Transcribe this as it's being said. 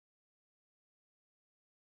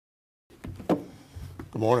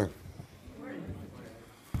Good morning.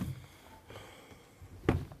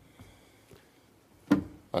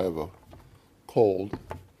 I have a cold.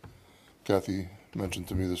 Kathy mentioned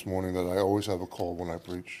to me this morning that I always have a cold when I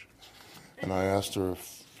preach. And I asked her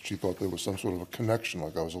if she thought there was some sort of a connection,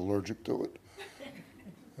 like I was allergic to it.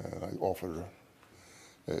 And I offered her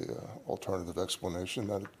a alternative explanation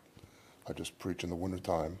that I just preach in the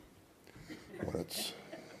wintertime when it's...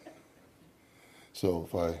 So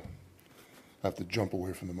if I have to jump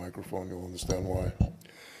away from the microphone, you'll understand why.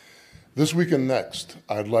 This week and next,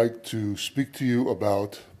 I'd like to speak to you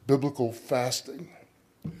about biblical fasting.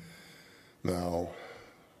 Now,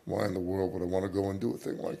 why in the world would I want to go and do a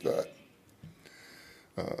thing like that?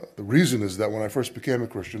 The reason is that when I first became a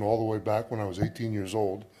Christian, all the way back when I was 18 years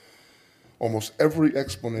old, almost every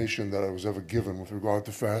explanation that I was ever given with regard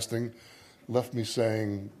to fasting left me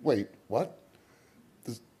saying, wait, what?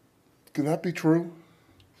 Can that be true?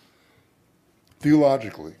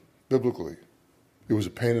 Theologically, biblically, it was a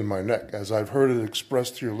pain in my neck. As I've heard it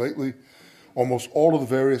expressed here lately, almost all of the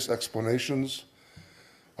various explanations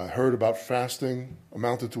I heard about fasting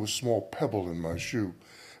amounted to a small pebble in my shoe.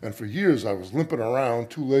 And for years I was limping around,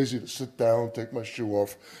 too lazy to sit down, take my shoe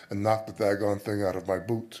off, and knock the daggone thing out of my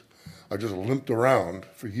boot. I just limped around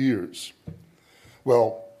for years.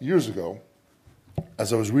 Well, years ago,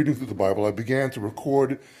 as I was reading through the Bible, I began to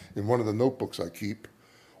record in one of the notebooks I keep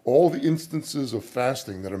all the instances of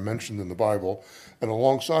fasting that are mentioned in the Bible, and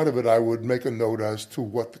alongside of it, I would make a note as to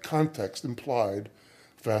what the context implied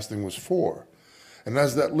fasting was for. And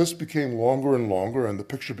as that list became longer and longer, and the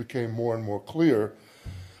picture became more and more clear,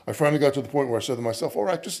 I finally got to the point where I said to myself, all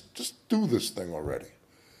right, just do this thing already.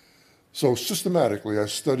 So systematically, I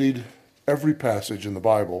studied every passage in the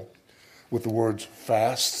Bible with the words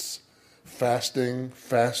fasts, fasting,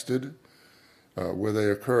 fasted, where they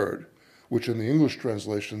occurred, which in the English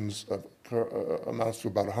translations amounts to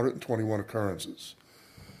about 121 occurrences.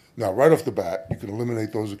 Now, right off the bat, you can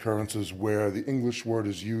eliminate those occurrences where the English word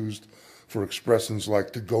is used for expressions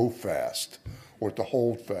like to go fast, or to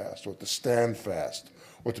hold fast, or to stand fast,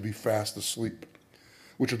 or to be fast asleep,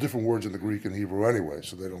 which are different words in the Greek and Hebrew anyway,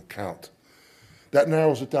 so they don't count. That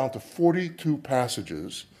narrows it down to 42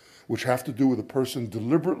 passages which have to do with a person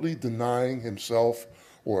deliberately denying himself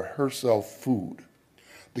or herself food.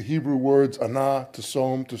 The Hebrew words anah,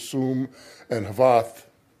 tsom, tsum, and havath,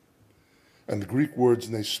 and the Greek words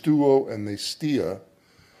nestuo and nestia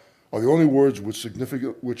are the only words which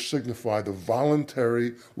signify the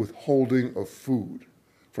voluntary withholding of food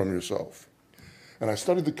from yourself. And I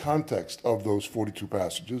studied the context of those 42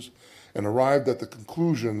 passages and arrived at the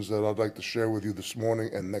conclusions that I'd like to share with you this morning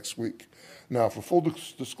and next week. Now, for full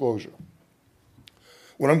disclosure,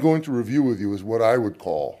 what I'm going to review with you is what I would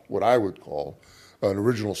call an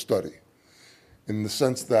original study, in the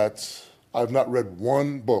sense that I've not read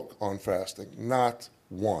one book on fasting, not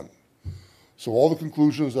one. So all the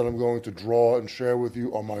conclusions that I'm going to draw and share with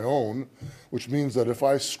you are my own, which means that if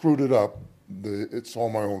I screwed it up, it's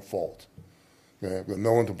all my own fault. Okay? I've got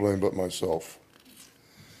no one to blame but myself.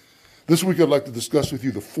 This week I'd like to discuss with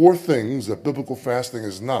you the 4 things that biblical fasting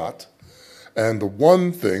is not, and the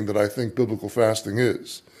 1 thing that I think biblical fasting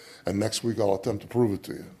is. And next week I'll attempt to prove it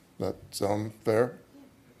to you. That sound fair?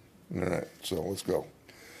 All right, so let's go.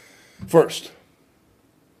 First,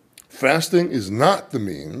 fasting is not the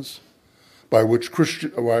means by which a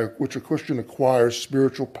Christian acquires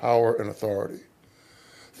spiritual power and authority.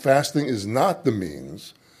 Fasting is not the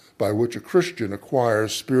means by which a Christian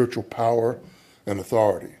acquires spiritual power and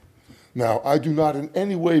authority. Now, I do not in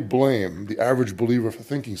any way blame the average believer for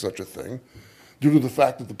thinking such a thing, due to the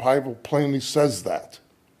fact that the Bible plainly says that.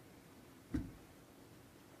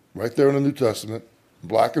 Right there in the New Testament,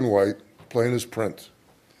 black and white, plain as print.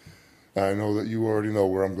 I know that you already know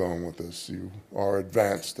where I'm going with this. You are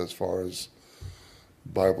advanced as far as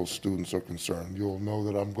Bible students are concerned. You'll know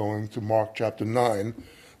that I'm going to Mark chapter 9,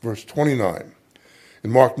 verse 29.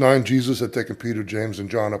 In Mark 9, Jesus had taken Peter, James, and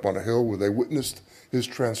John up on a hill where they witnessed his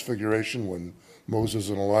transfiguration when Moses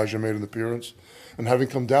and Elijah made an appearance. And having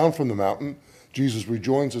come down from the mountain, Jesus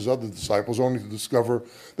rejoins his other disciples only to discover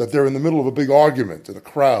that they're in the middle of a big argument in a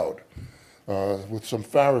crowd with some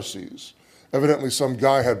Pharisees. Evidently, some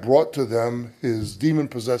guy had brought to them his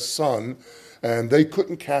demon-possessed son, and they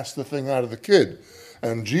couldn't cast the thing out of the kid.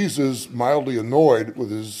 And Jesus, mildly annoyed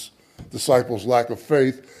with his disciples' lack of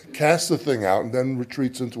faith, casts the thing out and then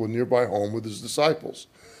retreats into a nearby home with his disciples.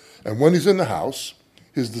 And when he's in the house,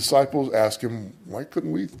 his disciples ask him, why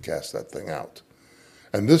couldn't we cast that thing out?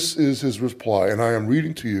 And this is his reply, and I am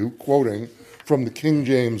reading to you, quoting from the King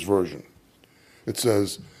James Version. It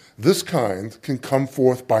says, "This kind can come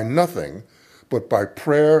forth by nothing but by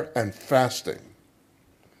prayer and fasting."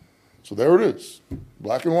 So there it is,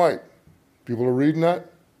 black and white. People are reading that,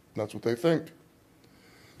 and that's what they think.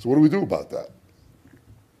 So what do we do about that?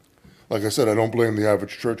 Like I said, I don't blame the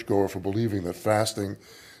average churchgoer for believing that fasting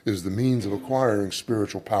is the means of acquiring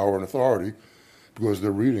spiritual power and authority because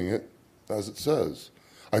they're reading it as it says.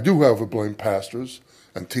 I do, however, blame pastors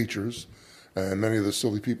and teachers and many of the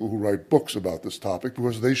silly people who write books about this topic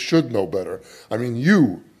because they should know better. I mean,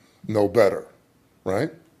 you know better,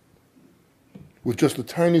 right? With just the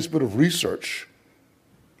tiniest bit of research,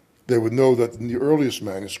 they would know that in the earliest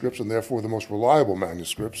manuscripts, and therefore the most reliable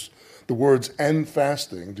manuscripts, the words "and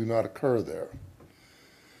fasting" do not occur there.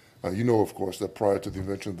 You know, of course, that prior to the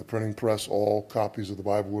invention of the printing press, all copies of the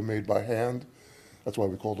Bible were made by hand. That's why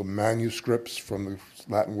we call them manuscripts, from the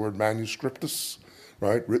Latin word manuscriptus,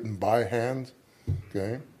 right? Written by hand,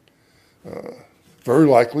 okay? Very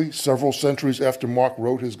likely, several centuries after Mark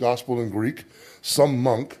wrote his gospel in Greek, some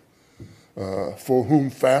monk, for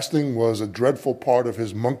whom fasting was a dreadful part of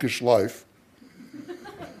his monkish life,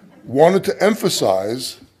 wanted to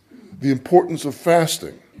emphasize the importance of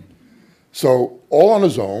fasting. So, all on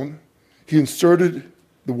his own, he inserted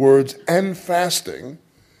the words "and fasting"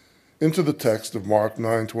 into the text of Mark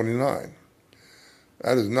 9:29.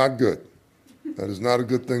 That is not good. That is not a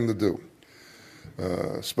good thing to do,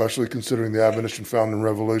 especially considering the admonition found in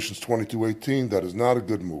Revelations 22:18. That is not a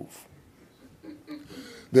good move.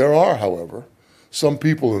 There are, however, some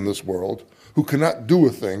people in this world who cannot do a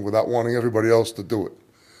thing without wanting everybody else to do it.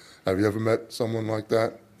 Have you ever met someone like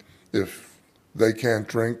that? If they can't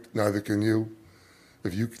drink, neither can you.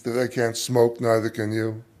 If they can't smoke, neither can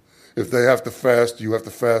you. If they have to fast, you have to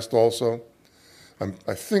fast also.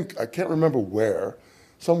 I can't remember where,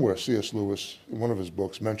 somewhere C.S. Lewis, in one of his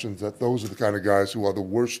books, mentions that those are the kind of guys who are the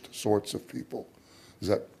worst sorts of people. Does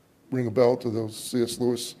that ring a bell to those C.S.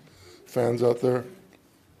 Lewis fans out there?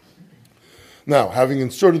 Now, having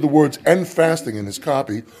inserted the words "and fasting" in his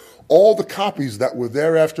copy, all the copies that were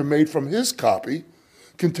thereafter made from his copy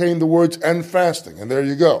contained the words "and fasting," and there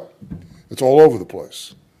you go. It's all over the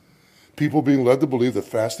place. People being led to believe that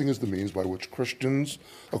fasting is the means by which Christians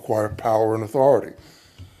acquire power and authority.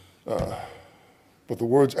 But the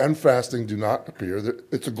words "and fasting" do not appear.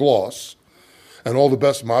 It's a gloss, and all the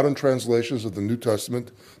best modern translations of the New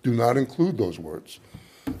Testament do not include those words.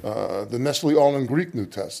 The Nestle Aland Greek New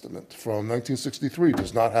Testament from 1963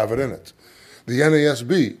 does not have it in it. The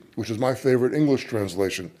NASB, which is my favorite English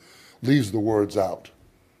translation, leaves the words out,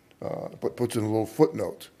 but puts in a little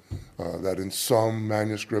footnote that in some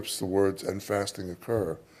manuscripts the words "and fasting"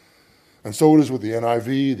 occur. And so it is with the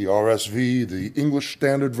NIV, the RSV, the English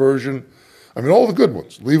Standard Version. I mean, all the good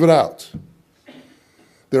ones, leave it out.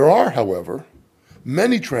 There are, however,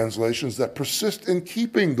 many translations that persist in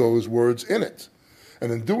keeping those words in it.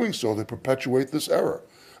 And in doing so, they perpetuate this error.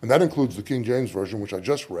 And that includes the King James Version, which I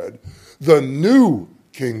just read, the New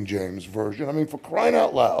King James Version. I mean, for crying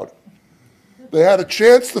out loud. They had a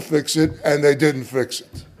chance to fix it, and they didn't fix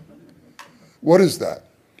it. What is that?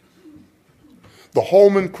 The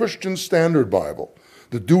Holman Christian Standard Bible,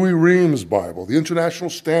 the Douay-Rheims Bible, the International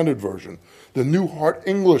Standard Version, the New Heart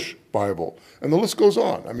English Bible, and the list goes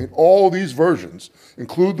on. I mean, all these versions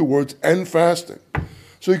include the words "and fasting."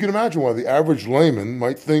 So you can imagine why the average layman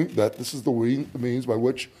might think that this is the means by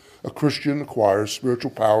which a Christian acquires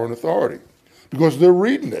spiritual power and authority, because they're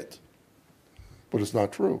reading it. But it's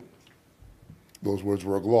not true. Those words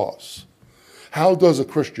were a gloss. How does a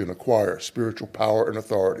Christian acquire spiritual power and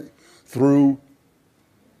authority? Through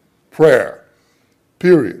prayer,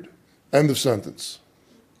 period. End of sentence.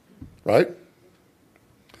 Right?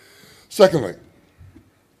 Secondly,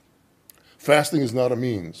 fasting is not a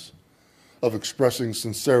means of expressing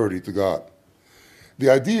sincerity to God. The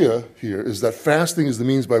idea here is that fasting is the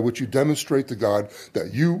means by which you demonstrate to God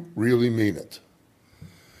that you really mean it.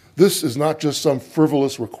 This is not just some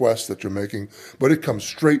frivolous request that you're making, but it comes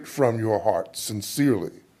straight from your heart,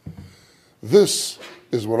 sincerely. This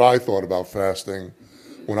is what I thought about fasting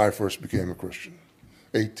when I first became a Christian,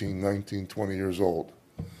 18, 19, 20 years old.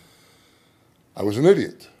 I was an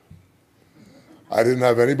idiot. I didn't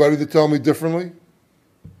have anybody to tell me differently.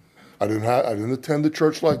 I didn't attend a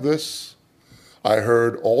church like this. I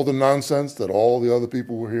heard all the nonsense that all the other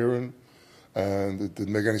people were hearing, and it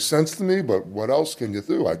didn't make any sense to me, but what else can you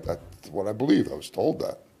do? That's what I believed. I was told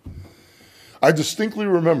that. I distinctly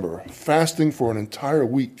remember fasting for an entire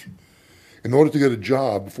week in order to get a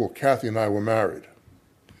job before Kathy and I were married.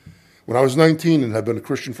 When I was 19 and had been a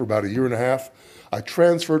Christian for about a year and a half, I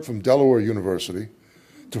transferred from Delaware University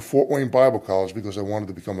to Fort Wayne Bible College because I wanted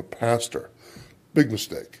to become a pastor. Big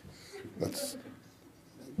mistake.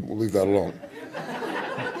 We'll leave that alone.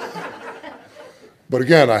 But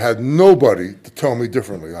again, I had nobody to tell me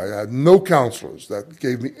differently. I had no counselors that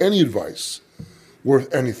gave me any advice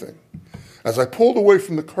worth anything. As I pulled away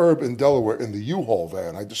from the curb in Delaware in the U-Haul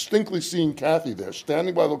van, I distinctly seen Kathy there,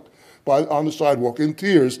 standing on the sidewalk in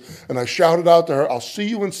tears, and I shouted out to her, "I'll see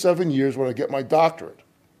you in 7 years when I get my doctorate."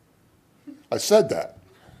 I said that.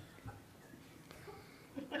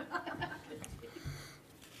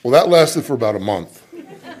 Well, that lasted for about a month.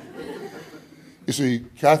 You see,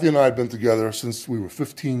 Kathy and I had been together since we were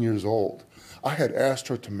 15 years old. I had asked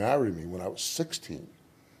her to marry me when I was 16,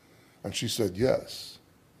 and she said yes.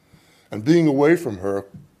 And being away from her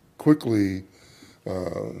quickly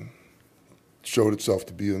showed itself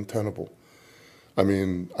to be untenable. I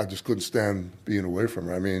mean, I just couldn't stand being away from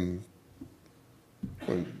her. I mean,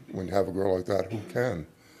 when you have a girl like that, who can?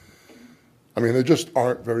 I mean, there just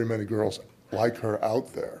aren't very many girls like her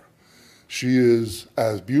out there. She is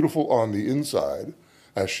as beautiful on the inside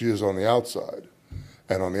as she is on the outside.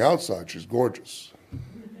 And on the outside, she's gorgeous.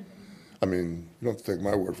 I mean, you don't have to take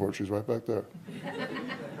my word for it. She's right back there.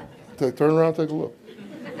 Turn around, take a look.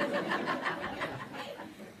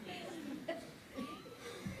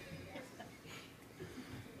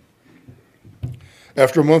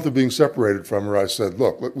 After a month of being separated from her, I said,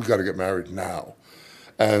 look, we got to get married now.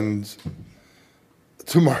 And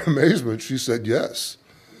to my amazement, she said yes.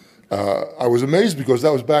 I was amazed because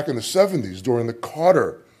that was back in the 70s during the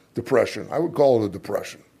Carter Depression. I would call it a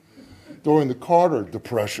depression. During the Carter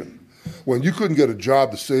Depression, when you couldn't get a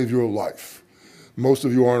job to save your life. Most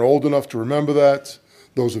of you aren't old enough to remember that.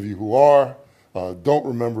 Those of you who are don't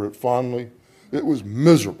remember it fondly. It was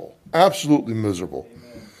miserable, absolutely miserable.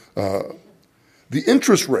 The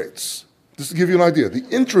interest rates, just to give you an idea, the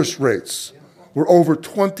interest rates were over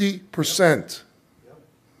 20%.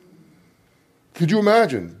 Could you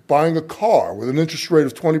imagine buying a car with an interest rate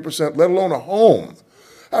of 20%, let alone a home?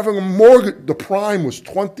 Having a mortgage, the prime was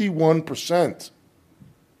 21%.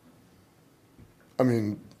 I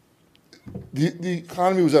mean, the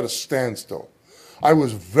economy was at a standstill. I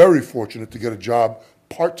was very fortunate to get a job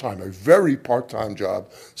part-time, a very part-time job,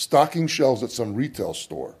 stocking shelves at some retail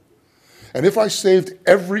store. And if I saved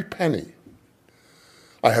every penny,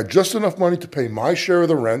 I had just enough money to pay my share of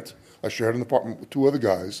the rent. I shared an apartment with 2 other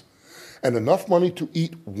guys, and enough money to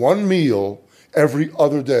eat 1 meal every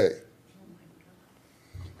other day.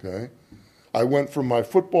 Okay? I went from my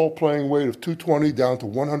football playing weight of 220 down to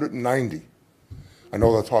 190. I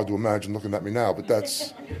know that's hard to imagine looking at me now, but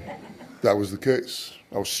that was the case.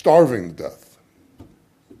 I was starving to death.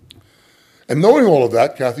 And knowing all of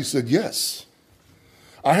that, Kathy said yes.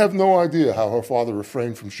 I have no idea how her father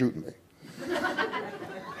refrained from shooting me.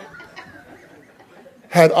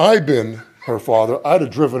 Had I been her father, I'd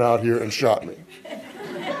have driven out here and shot me.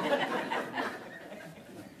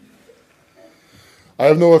 I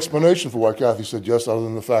have no explanation for why Kathy said yes, other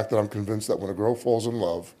than the fact that I'm convinced that when a girl falls in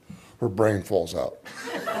love, her brain falls out.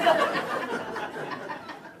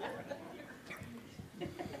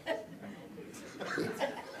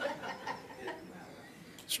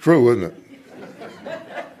 It's true, isn't it?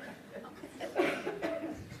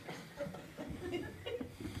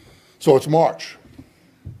 So it's March.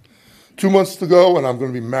 2 months to go, and I'm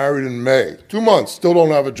going to be married in May. 2 months, still don't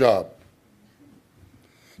have a job.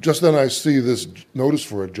 Just then I see this notice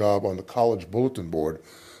for a job on the college bulletin board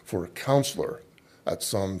for a counselor at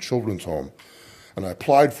some children's home. And I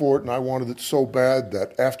applied for it, and I wanted it so bad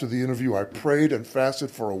that after the interview, I prayed and fasted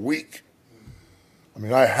for a week. I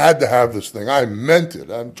mean, I had to have this thing. I meant it.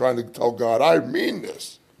 I'm trying to tell God, I mean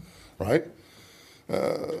this, right?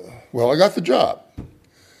 Well, I got the job.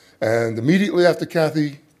 And immediately after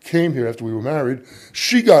Kathy came here, after we were married,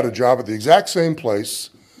 she got a job at the exact same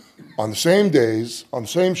place, on the same days, on the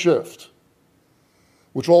same shift,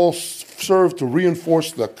 which all served to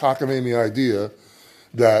reinforce the cockamamie idea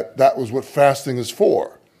that that was what fasting is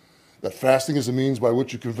for, that fasting is a means by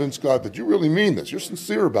which you convince God that you really mean this, you're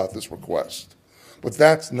sincere about this request. But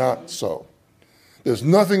that's not so. There's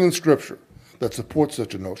nothing in Scripture that supports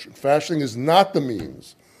such a notion. Fasting is not the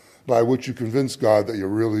means by which you convince God that you're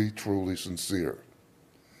really, truly sincere.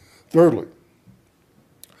 Thirdly,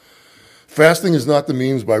 fasting is not the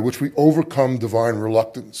means by which we overcome divine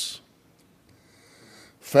reluctance.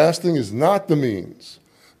 Fasting is not the means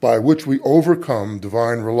by which we overcome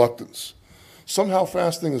divine reluctance. Somehow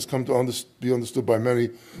fasting has come to be understood by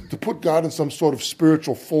many to put God in some sort of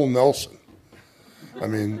spiritual full Nelson. I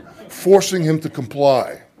mean, forcing him to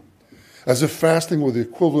comply, as if fasting were the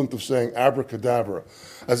equivalent of saying abracadabra,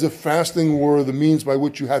 as if fasting were the means by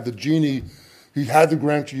which you had the genie, he had to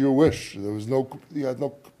grant you your wish. You had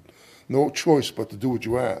no choice but to do what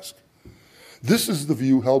you ask. This is the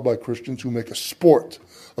view held by Christians who make a sport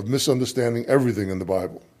of misunderstanding everything in the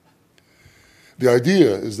Bible. The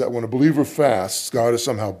idea is that when a believer fasts, God is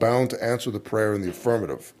somehow bound to answer the prayer in the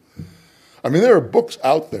affirmative. I mean, there are books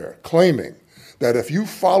out there claiming that if you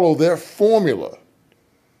follow their formula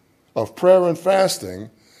of prayer and fasting,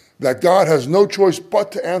 that God has no choice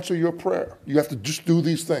but to answer your prayer. You have to just do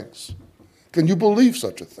these things. Can you believe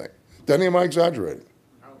such a thing? Danny, am I exaggerating?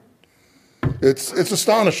 It's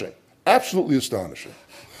astonishing, absolutely astonishing.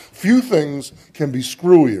 Few things can be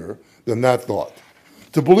screwier than that thought.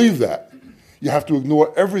 To believe that, you have to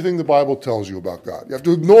ignore everything the Bible tells you about God. You have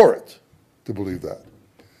to ignore it to believe that.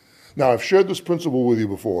 Now, I've shared this principle with you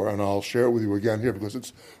before, and I'll share it with you again here because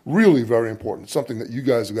it's really very important. It's something that you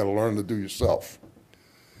guys have got to learn to do yourself.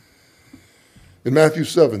 In Matthew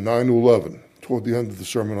 7, 9 to 11, toward the end of the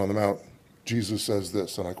Sermon on the Mount, Jesus says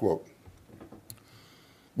this, and I quote,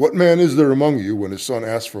 "What man is there among you when his son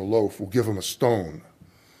asks for a loaf, will give him a stone?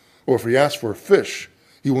 Or if he asks for a fish,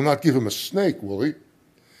 he will not give him a snake, will he?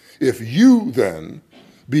 If you then,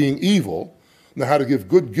 being evil, know how to give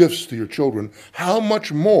good gifts to your children, how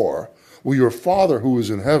much more will your Father who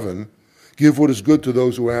is in heaven give what is good to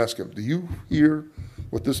those who ask him?" Do you hear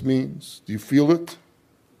what this means? Do you feel it?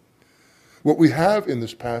 What we have in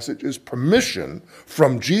this passage is permission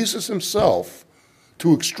from Jesus himself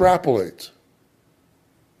to extrapolate.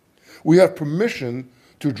 We have permission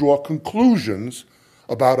to draw conclusions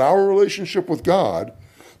about our relationship with God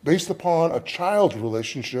based upon a child's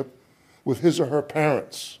relationship with his or her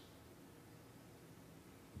parents.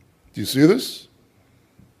 Do you see this?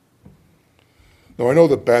 Now, I know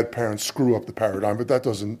that bad parents screw up the paradigm, but that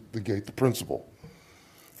doesn't negate the principle.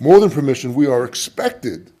 More than permission, we are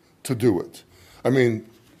expected to do it. I mean,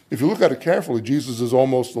 if you look at it carefully, Jesus is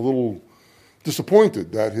almost a little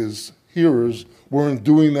disappointed that his hearers weren't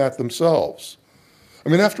doing that themselves. I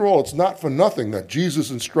mean, after all, it's not for nothing that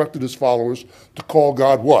Jesus instructed his followers to call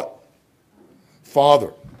God what?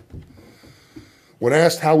 Father. When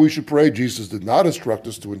asked how we should pray, Jesus did not instruct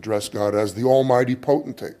us to address God as the almighty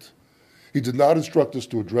potentate. He did not instruct us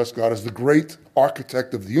to address God as the great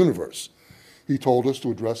architect of the universe. He told us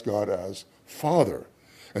to address God as Father.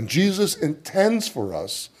 And Jesus intends for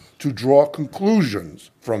us to draw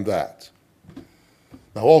conclusions from that.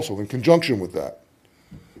 Now also, in conjunction with that,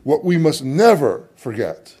 what we must never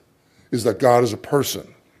forget is that God is a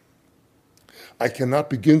person. I cannot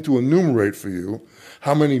begin to enumerate for you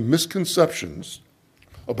how many misconceptions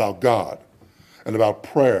about God and about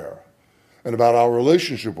prayer and about our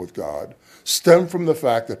relationship with God stem from the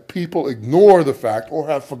fact that people ignore the fact or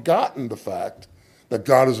have forgotten the fact that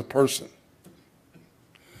God is a person.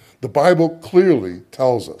 The Bible clearly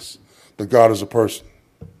tells us that God is a person.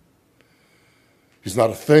 He's not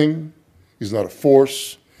a thing. He's not a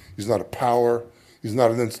force. He's not a power. He's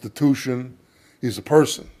not an institution. He's a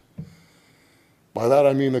person. By that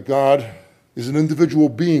I mean that God is an individual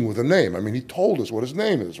being with a name. I mean, he told us what his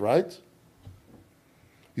name is, right?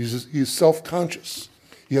 He's self-conscious.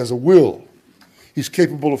 He has a will. He's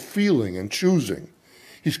capable of feeling and choosing.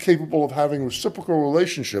 He's capable of having reciprocal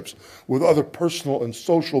relationships with other personal and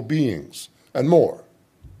social beings, and more.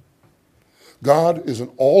 God is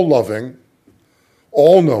an all-loving,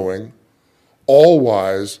 all-knowing,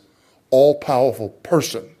 all-wise, all-powerful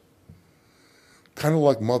person, kind of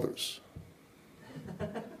like mothers.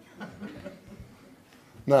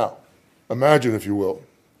 Now, imagine, if you will,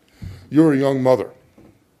 you're a young mother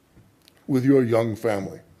with your young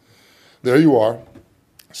family. There you are,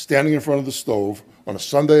 standing in front of the stove on a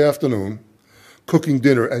Sunday afternoon, cooking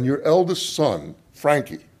dinner, and your eldest son,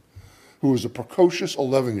 Frankie, who is a precocious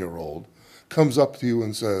 11-year-old, comes up to you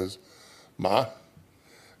and says, "Ma,"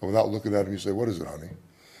 and without looking at him, you say, "What is it, honey?"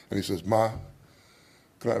 And he says, "Ma,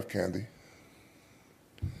 can I have candy?"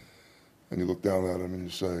 And you look down at him and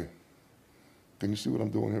you say, "Can you see what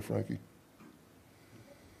I'm doing here, Frankie?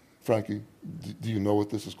 Frankie, do you know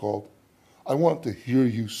what this is called? I want to hear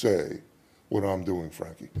you say what I'm doing,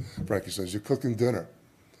 Frankie." Frankie says, "You're cooking dinner."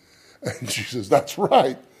 And she says, "That's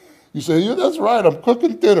right." You say, "Yeah, that's right, I'm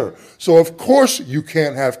cooking dinner. So of course you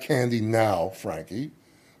can't have candy now, Frankie.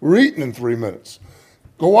 We're eating in 3 minutes.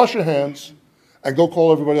 Go wash your hands and go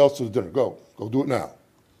call everybody else to the dinner. Go do it now."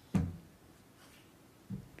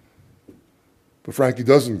 But Frankie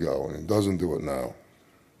doesn't go, and he doesn't do it now.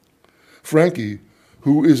 Frankie,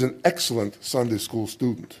 who is an excellent Sunday school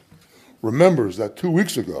student, remembers that 2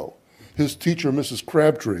 weeks ago, his teacher, Mrs.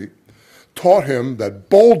 Crabtree, taught him that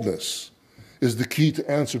boldness is the key to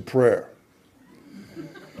answered prayer.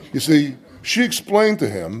 You see, she explained to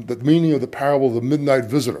him the meaning of the parable of the midnight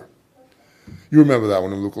visitor. You remember that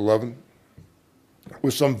one in Luke 11?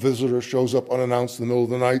 Where some visitor shows up unannounced in the middle of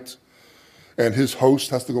the night, and his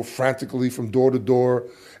host has to go frantically from door to door,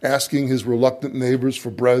 asking his reluctant neighbors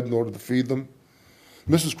for bread in order to feed them.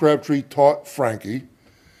 Mrs. Crabtree taught Frankie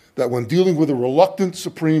that when dealing with a reluctant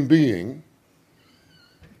supreme being,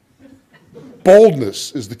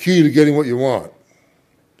 boldness is the key to getting what you want.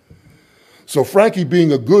 So Frankie,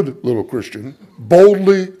 being a good little Christian,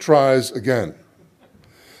 boldly tries again.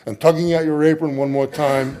 And tugging at your apron one more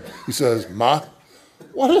time, he says, "Ma,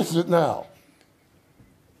 what is it now?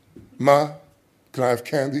 Ma, can I have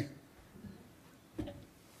candy?"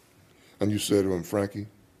 And you say to him, "Frankie,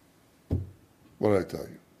 what did I tell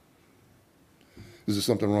you? Is there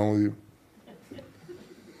something wrong with you?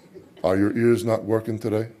 Are your ears not working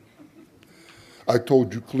today? I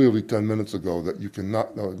told you clearly 10 minutes ago that you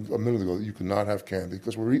cannot, no, a minute ago that you cannot have candy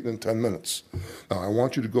because we're eating in 10 minutes. Now I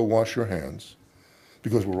want you to go wash your hands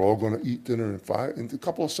because we're all going to eat dinner in a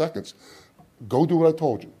couple of seconds. Go do what I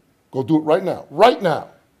told you. Go do it right now. Right now.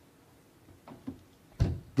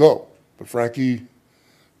 Go." But Frankie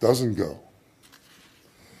doesn't go.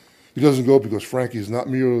 He doesn't go because Frankie is not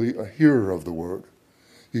merely a hearer of the word.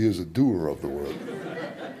 He is a doer of the word.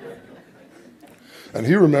 And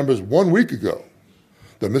he remembers 1 week ago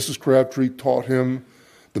that Mrs. Crabtree taught him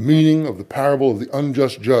the meaning of the parable of the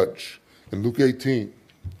unjust judge in Luke 18.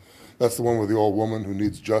 That's the one with the old woman who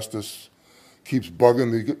needs justice, keeps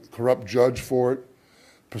bugging the corrupt judge for it,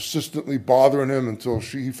 persistently bothering him until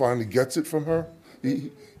he finally gets it from her.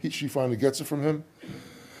 She finally gets it from him.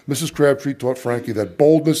 Mrs. Crabtree taught Frankie that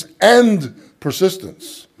boldness and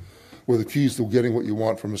persistence were the keys to getting what you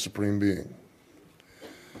want from a supreme being.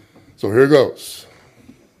 So here goes.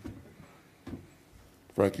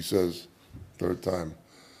 Frankie says, third time,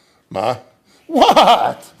 "Ma,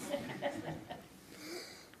 what?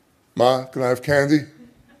 Ma, can I have candy?"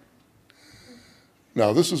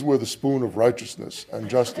 Now, this is where the spoon of righteousness and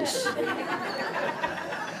justice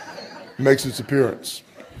makes its appearance.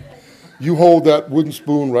 You hold that wooden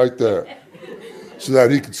spoon right there so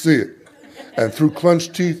that he can see it. And through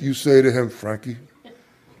clenched teeth, you say to him, "Frankie,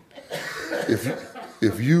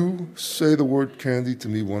 if you say the word candy to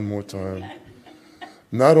me one more time,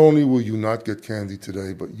 not only will you not get candy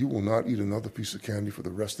today, but you will not eat another piece of candy for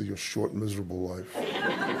the rest of your short, miserable life."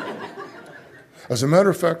 As a matter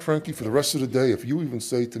of fact, Frankie, for the rest of the day, if you even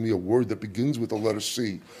say to me a word that begins with the letter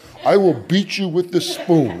C, I will beat you with this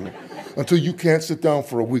spoon until you can't sit down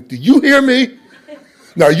for a week. Do you hear me?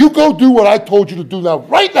 Now you go do what I told you to do now,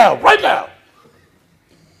 right now, right now.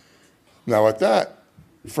 Now at that,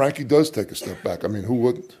 Frankie does take a step back. I mean, who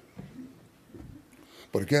wouldn't?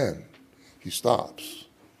 But again, he stops.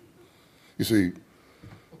 You see,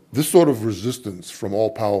 this sort of resistance from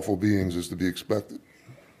all-powerful beings is to be expected.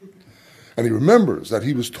 And he remembers that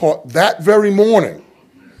he was taught that very morning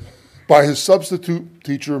by his substitute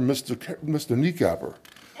teacher, Mr. Kneecapper.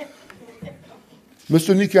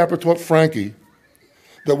 Mr. Kneecapper taught Frankie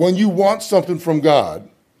that when you want something from God,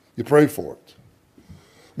 you pray for it.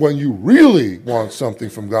 When you really want something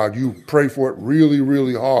from God, you pray for it really,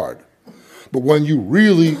 really hard. But when you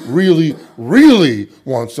really, really, really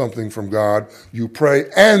want something from God, you pray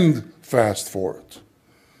and fast for it.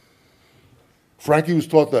 Frankie was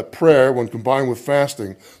taught that prayer, when combined with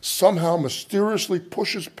fasting, somehow mysteriously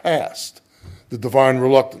pushes past the divine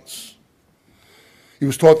reluctance. He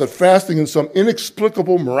was taught that fasting in some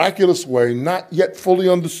inexplicable, miraculous way, not yet fully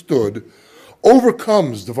understood,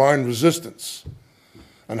 overcomes divine resistance.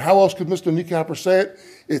 And how else could Mr. Kneecapper say it?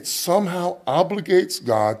 It somehow obligates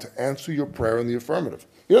God to answer your prayer in the affirmative.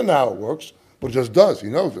 He doesn't know how it works, but it just does. He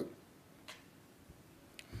knows it.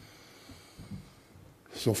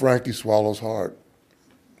 So Frankie swallows hard,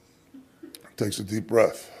 takes a deep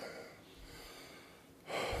breath,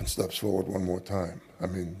 and steps forward one more time. I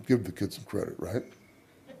mean, give the kid some credit, right?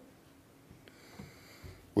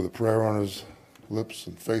 With a prayer on his lips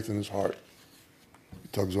and faith in his heart, he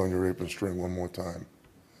tugs on your apron string one more time.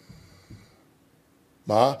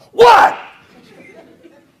 "Ma, what?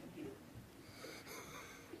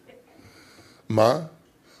 Ma,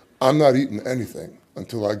 I'm not eating anything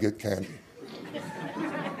until I get candy."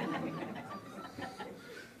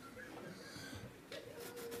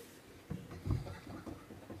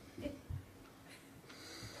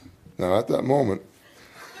 Now, at that moment,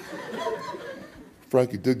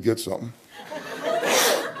 Frankie did get something.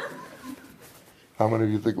 How many of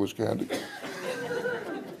you think it was candy?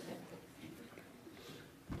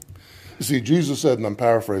 You see, Jesus said, and I'm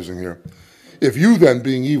paraphrasing here, if you then,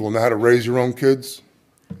 being evil, know how to raise your own kids,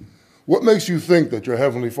 what makes you think that your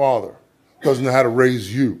heavenly Father doesn't know how to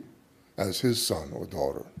raise you as his son or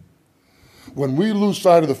daughter? When we lose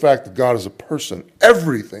sight of the fact that God is a person,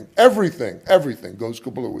 everything goes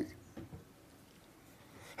kablooey.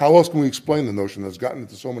 How else can we explain the notion that's gotten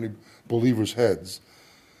into so many believers' heads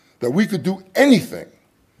that we could do anything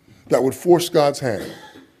that would force God's hand,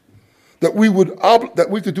 that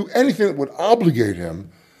we could do anything that would obligate him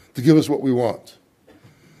to give us what we want,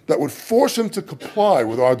 that would force him to comply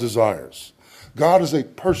with our desires. God is a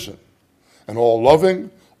person, an all-loving,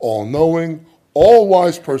 all-knowing,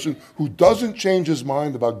 all-wise person who doesn't change his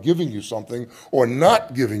mind about giving you something or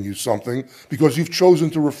not giving you something because you've chosen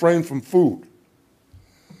to refrain from food.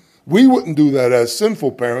 We wouldn't do that as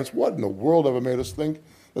sinful parents. What in the world ever made us think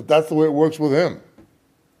that that's the way it works with him?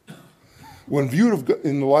 When viewed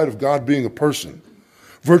in the light of God being a person,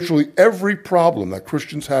 virtually every problem that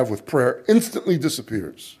Christians have with prayer instantly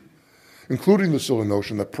disappears, including the silly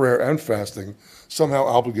notion that prayer and fasting somehow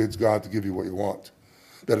obligates God to give you what you want,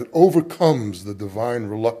 that it overcomes the divine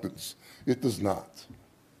reluctance. It does not.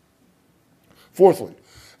 Fourthly,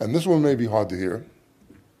 and this one may be hard to hear,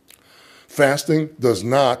 fasting does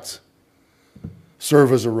not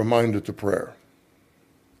serve as a reminder to prayer.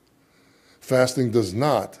 Fasting does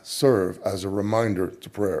not serve as a reminder to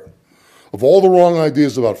prayer. Of all the wrong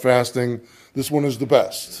ideas about fasting, this one is the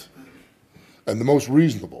best and the most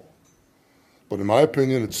reasonable. But in my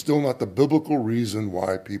opinion, it's still not the biblical reason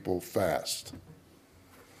why people fast.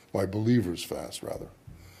 Why believers fast, rather.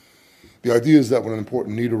 The idea is that when an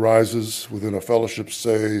important need arises within a fellowship,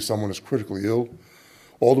 say someone is critically ill,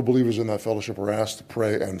 all the believers in that fellowship are asked to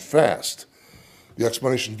pray and fast. The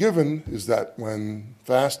explanation given is that when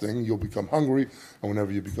fasting, you'll become hungry, and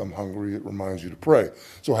whenever you become hungry, it reminds you to pray.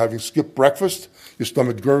 So having skipped breakfast, your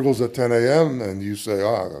stomach gurgles at 10 a.m., and you say,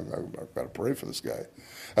 I've got to pray for this guy.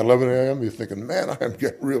 At 11 a.m., you're thinking, man, I am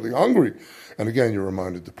getting really hungry. And again, you're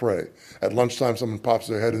reminded to pray. At lunchtime, someone pops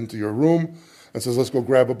their head into your room and says, let's go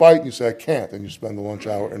grab a bite, and you say, I can't, and you spend the lunch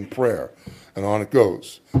hour in prayer, and on it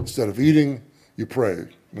goes. Instead of eating, you pray.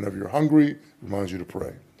 Whenever you're hungry, it reminds you to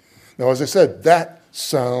pray. Now, as I said, that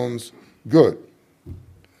sounds good.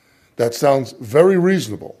 That sounds very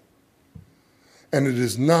reasonable. And it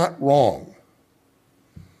is not wrong.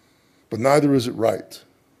 But neither is it right.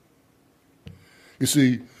 You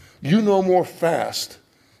see, you no more fast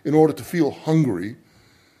in order to feel hungry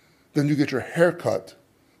than you get your hair cut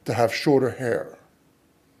to have shorter hair.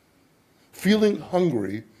 Feeling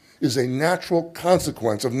hungry is a natural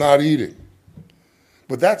consequence of not eating.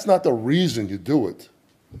 But that's not the reason you do it.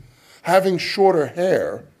 Having shorter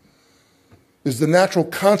hair is the natural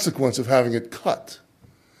consequence of having it cut.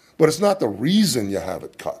 But it's not the reason you have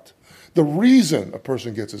it cut. The reason a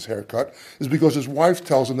person gets his hair cut is because his wife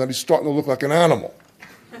tells him that he's starting to look like an animal.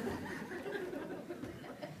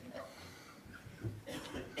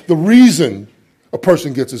 The reason a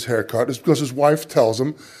person gets his hair cut is because his wife tells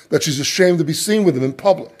him that she's ashamed to be seen with him in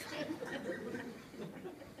public.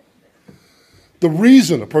 The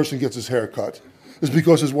reason a person gets his hair cut is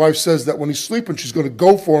because his wife says that when he's sleeping, she's going to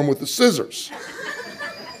go for him with the scissors.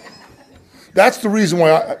 That's the reason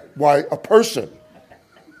why a person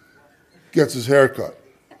gets his hair cut.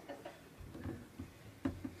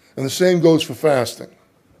 And the same goes for fasting.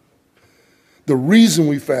 The reason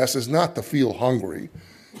we fast is not to feel hungry,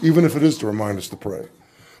 even if it is to remind us to pray.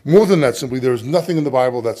 More than that, simply, there is nothing in the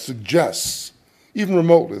Bible that suggests, even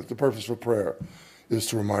remotely, that the purpose for prayer is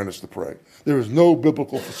to remind us to pray. There is no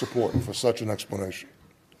biblical support for such an explanation.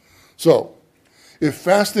 So, if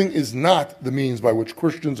fasting is not the means by which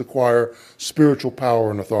Christians acquire spiritual power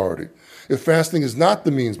and authority, if fasting is not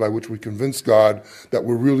the means by which we convince God that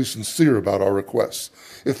we're really sincere about our requests,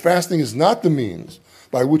 if fasting is not the means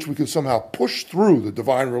by which we can somehow push through the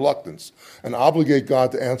divine reluctance and obligate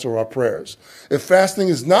God to answer our prayers, if fasting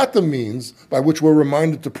is not the means by which we're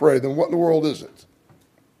reminded to pray, then what in the world is it?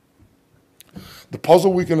 The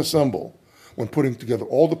puzzle we can assemble when putting together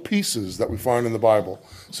all the pieces that we find in the Bible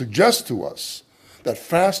suggests to us that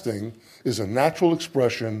fasting is a natural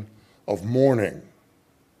expression of mourning.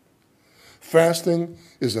 Fasting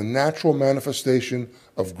is a natural manifestation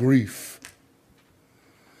of grief.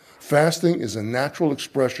 Fasting is a natural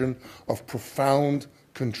expression of profound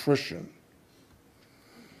contrition.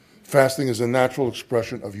 Fasting is a natural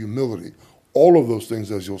expression of humility. All of those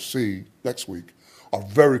things, as you'll see next week, are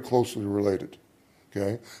very closely related.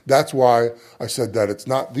 Okay? That's why I said that it's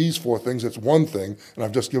not these four things, it's one thing, and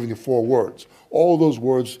I've just given you 4 words. All of those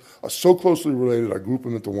words are so closely related, I group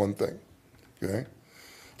them into one thing. Okay?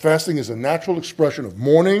 Fasting is a natural expression of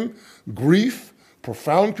mourning, grief,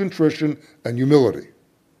 profound contrition, and humility.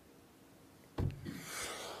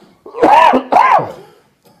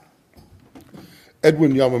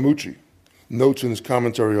 Edwin Yamamuchi notes in his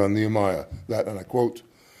commentary on Nehemiah that, and I quote,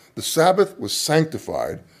 "The Sabbath was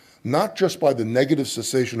sanctified not just by the negative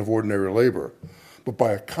cessation of ordinary labor, but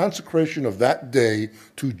by a consecration of that day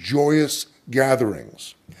to joyous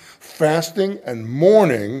gatherings. Fasting and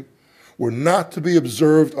mourning were not to be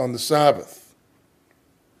observed on the Sabbath.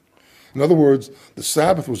 In other words, the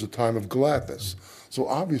Sabbath was a time of gladness. So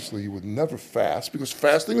obviously you would never fast because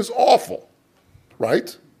fasting is awful,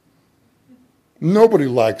 right? Nobody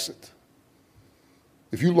likes it.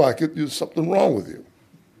 If you like it, there's something wrong with you.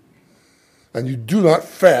 And you do not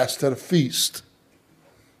fast at a feast,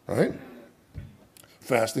 right?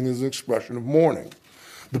 Fasting is an expression of mourning.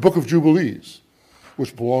 The Book of Jubilees,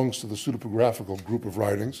 which belongs to the pseudepigraphical group of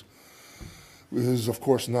writings, is of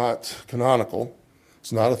course not canonical.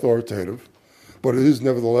 It's not authoritative, but it is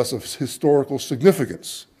nevertheless of historical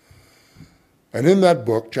significance. And in that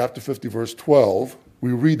book, chapter 50, verse 12,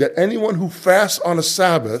 we read that anyone who fasts on a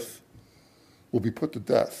Sabbath will be put to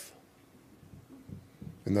death.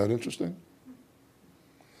 Isn't that interesting?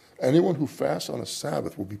 Anyone who fasts on a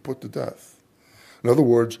Sabbath will be put to death. In other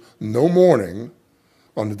words, no mourning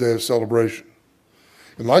on the day of celebration.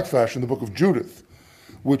 In like fashion, the book of Judith,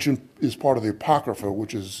 which is part of the Apocrypha,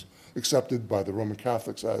 which is accepted by the Roman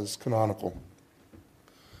Catholics as canonical,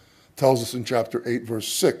 tells us in chapter 8, verse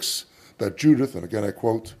 6, that Judith, and again I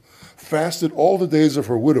quote, fasted all the days of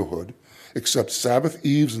her widowhood, except Sabbath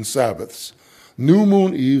eves and Sabbaths, new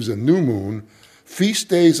moon eves and new moon, feast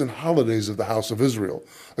days and holidays of the house of Israel.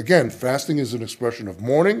 Again, fasting is an expression of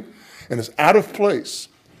mourning and is out of place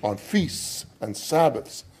on feasts and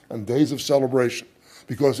Sabbaths and days of celebration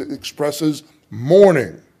because it expresses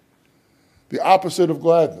mourning, the opposite of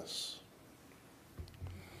gladness.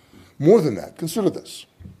 More than that, consider this.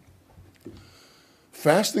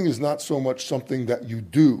 Fasting is not so much something that you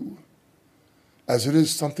do as it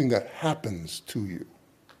is something that happens to you.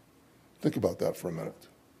 Think about that for a minute.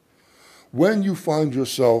 When you find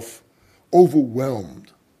yourself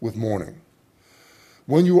overwhelmed with mourning,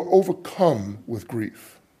 when you are overcome with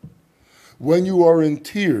grief, when you are in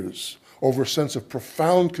tears over a sense of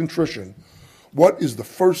profound contrition, what is the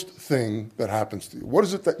first thing that happens to you? What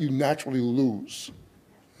is it that you naturally lose?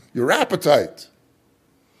 Your appetite.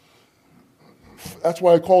 That's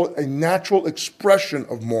why I call it a natural expression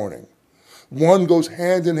of mourning. One goes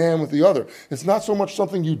hand in hand with the other. It's not so much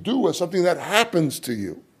something you do as something that happens to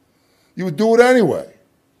you. You would do it anyway.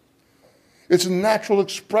 It's a natural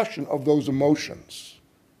expression of those emotions.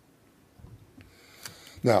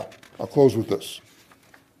 Now, I'll close with this.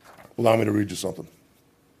 Allow me to read you something.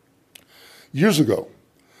 Years ago,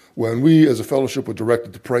 when we as a fellowship were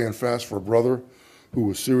directed to pray and fast for a brother who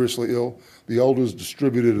was seriously ill, the elders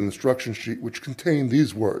distributed an instruction sheet which contained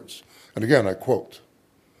these words. And again, I quote,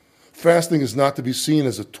 fasting is not to be seen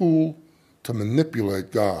as a tool to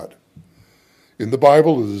manipulate God. In the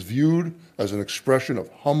Bible, it is viewed as an expression of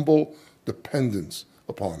humble dependence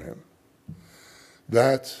upon him.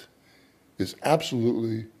 That is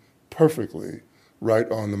absolutely, perfectly right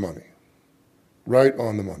on the money. Right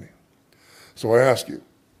on the money. So I ask you,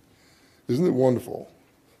 isn't it wonderful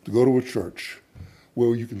to go to a church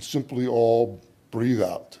where you can simply all breathe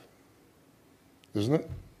out? Isn't it?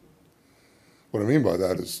 What I mean by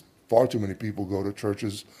that is far too many people go to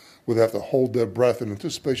churches where they have to hold their breath in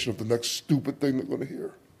anticipation of the next stupid thing they're going to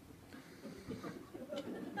hear.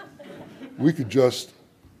 We could just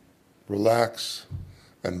relax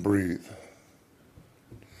and breathe.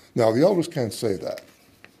 Now, the elders can't say that.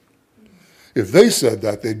 If they said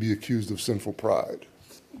that, they'd be accused of sinful pride.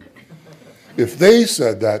 If they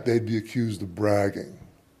said that, they'd be accused of bragging.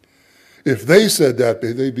 If they said that,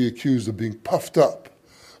 they'd be accused of being puffed up,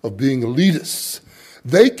 of being elitists.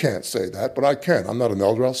 They can't say that, but I can. I'm not an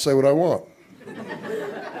elder. I'll say what I want.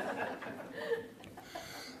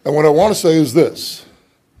 And what I want to say is this.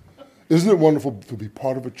 Isn't it wonderful to be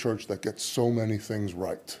part of a church that gets so many things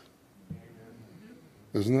right?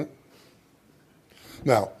 Isn't it?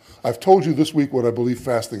 Now, I've told you this week what I believe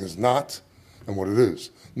fasting is not and what it is.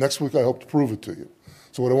 Next week, I hope to prove it to you.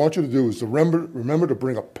 So what I want you to do is to remember to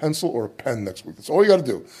bring a pencil or a pen next week. That's all you got to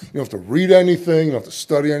do. You don't have to read anything. You don't have to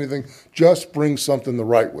study anything. Just bring something to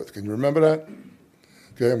write with. Can you remember that?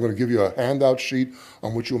 Okay, I'm going to give you a handout sheet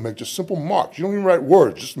on which you'll make just simple marks. You don't even write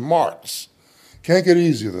words, just marks. Can't get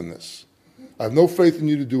easier than this. I have no faith in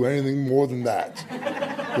you to do anything more than that.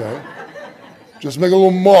 Okay? Just make a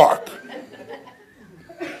little mark.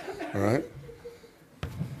 All right?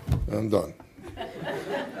 I'm done.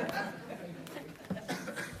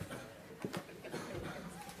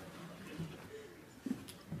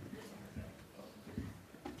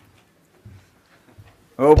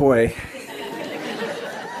 Oh boy.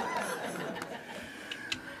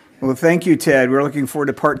 Well, thank you, Ted. We're looking forward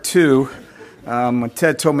to part 2. When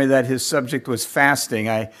Ted told me that his subject was fasting,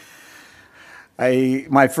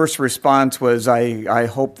 my first response was, I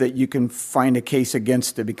hope that you can find a case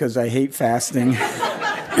against it because I hate fasting.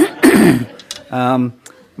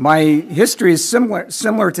 My history is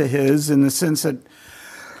similar to his in the sense that,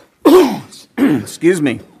 excuse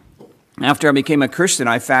me, after I became a Christian,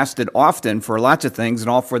 I fasted often for lots of things and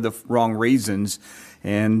all for the wrong reasons.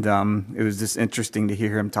 And it was just interesting to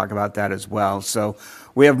hear him talk about that as well. So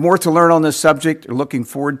we have more to learn on this subject. We're looking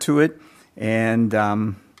forward to it. And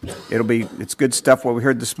it's good stuff what we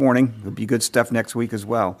heard this morning. It'll be good stuff next week as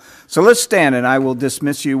well. So let's stand, and I will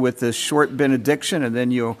dismiss you with this short benediction, and then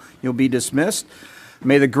you'll be dismissed.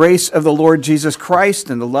 May the grace of the Lord Jesus Christ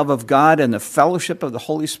and the love of God and the fellowship of the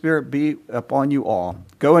Holy Spirit be upon you all.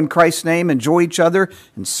 Go in Christ's name, enjoy each other,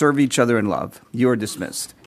 and serve each other in love. You are dismissed.